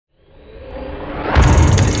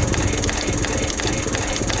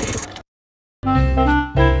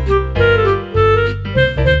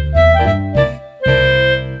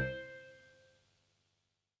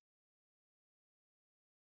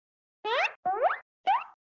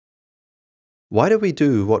Why do we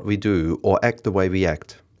do what we do or act the way we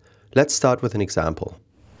act? Let's start with an example.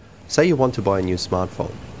 Say you want to buy a new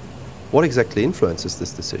smartphone. What exactly influences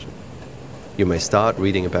this decision? You may start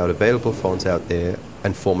reading about available phones out there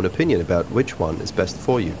and form an opinion about which one is best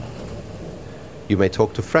for you. You may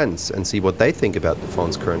talk to friends and see what they think about the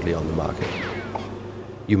phones currently on the market.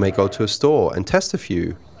 You may go to a store and test a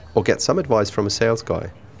few or get some advice from a sales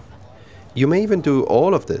guy. You may even do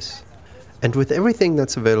all of this. And with everything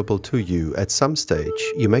that's available to you at some stage,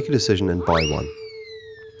 you make a decision and buy one.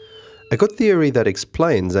 A good theory that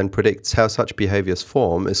explains and predicts how such behaviors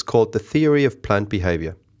form is called the Theory of Planned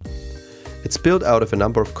Behaviour. It's built out of a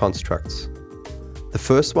number of constructs. The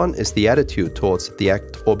first one is the attitude towards the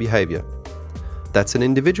act or behavior. That's an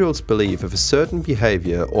individual's belief if a certain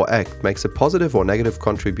behavior or act makes a positive or negative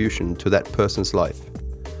contribution to that person's life.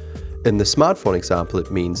 In the smartphone example, it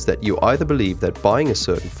means that you either believe that buying a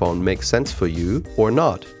certain phone makes sense for you or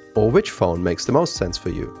not, or which phone makes the most sense for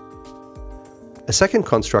you. A second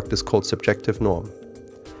construct is called subjective norm.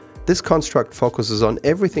 This construct focuses on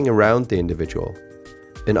everything around the individual.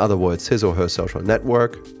 In other words, his or her social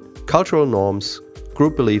network, cultural norms,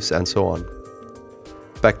 group beliefs, and so on.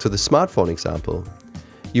 Back to the smartphone example.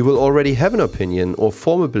 You will already have an opinion or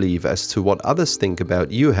form a belief as to what others think about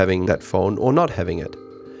you having that phone or not having it.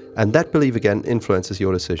 And that belief again influences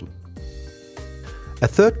your decision. A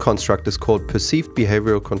third construct is called perceived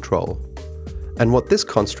behavioral control. And what this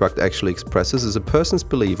construct actually expresses is a person's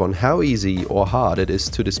belief on how easy or hard it is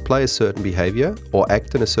to display a certain behavior or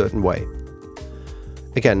act in a certain way.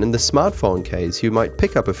 Again, in the smartphone case, you might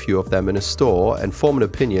pick up a few of them in a store and form an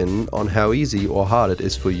opinion on how easy or hard it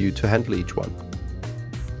is for you to handle each one.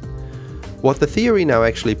 What the theory now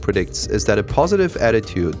actually predicts is that a positive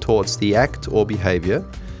attitude towards the act or behavior,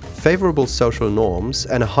 favourable social norms,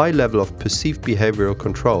 and a high level of perceived behavioural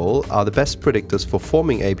control are the best predictors for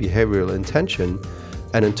forming a behavioural intention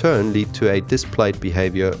and in turn lead to a displayed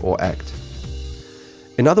behaviour or act.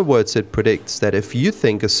 In other words, it predicts that if you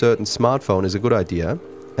think a certain smartphone is a good idea,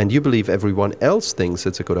 and you believe everyone else thinks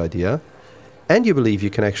it's a good idea, and you believe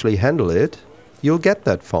you can actually handle it, you'll get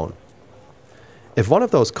that phone. If one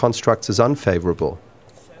of those constructs is unfavourable,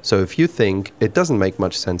 so if you think it doesn't make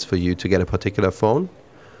much sense for you to get a particular phone,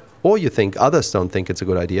 or you think others don't think it's a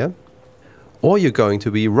good idea, or you're going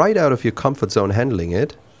to be right out of your comfort zone handling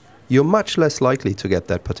it, you're much less likely to get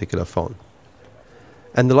that particular phone.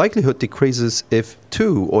 And the likelihood decreases if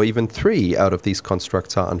 2 or even 3 out of these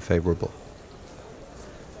constructs are unfavorable.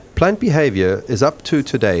 Planned behavior is up to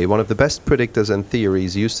today one of the best predictors and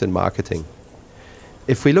theories used in marketing.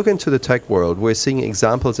 If we look into the tech world, we're seeing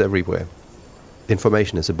examples everywhere.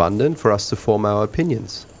 Information is abundant for us to form our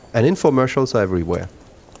opinions, and infomercials are everywhere.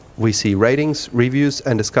 We see ratings, reviews,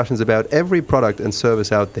 and discussions about every product and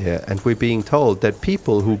service out there, and we're being told that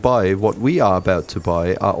people who buy what we are about to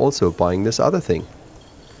buy are also buying this other thing.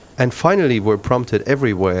 And finally, we're prompted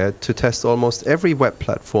everywhere to test almost every web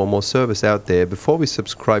platform or service out there before we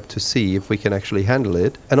subscribe to see if we can actually handle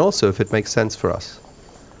it, and also if it makes sense for us.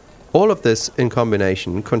 All of this in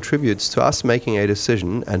combination contributes to us making a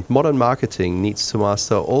decision, and modern marketing needs to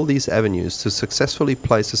master all these avenues to successfully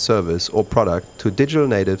place a service or product to digital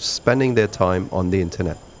natives spending their time on the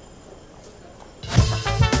internet.